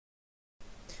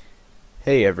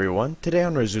Hey everyone, today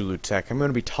on Razulu Tech I'm going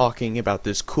to be talking about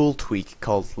this cool tweak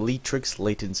called Leatrix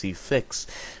Latency Fix.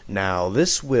 Now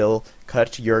this will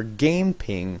cut your game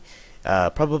ping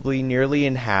probably nearly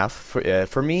in half.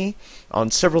 For me,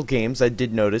 on several games I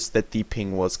did notice that the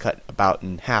ping was cut about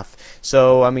in half.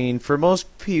 So I mean, for most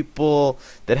people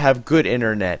that have good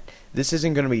internet, this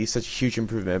isn't going to be such a huge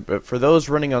improvement, but for those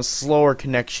running on slower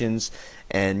connections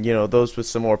and those with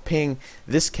some more ping,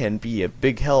 this can be a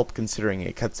big help considering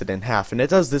it cuts it in half. And it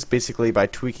does this basically by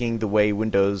tweaking the way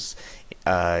Windows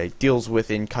deals with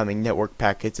incoming network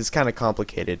packets. It's kind of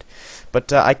complicated,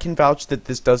 but I can vouch that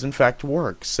this does in fact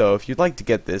work. So if you'd like to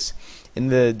get this, in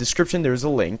the description there's a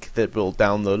link that will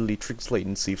download Leatrix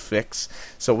Latency Fix.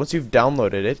 So once you've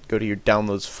downloaded it, go to your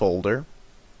downloads folder,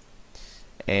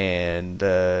 and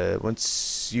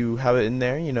once you have it in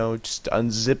there, just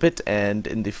unzip it, and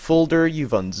in the folder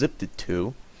you've unzipped it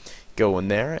to, go in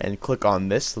there and click on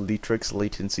this Leatrix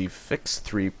Latency Fix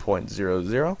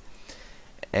 3.00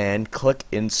 and click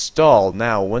install.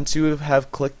 Now once you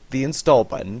have clicked the install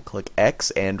button, click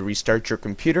X and restart your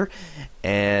computer,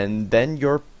 and then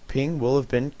your ping will have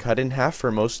been cut in half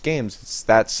for most games. It's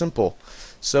that simple.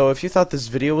 So if you thought this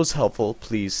video was helpful,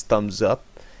 please thumbs up,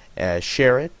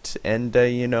 share it, and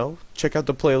check out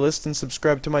the playlist and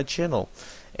subscribe to my channel.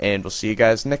 And we'll see you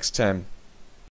guys next time.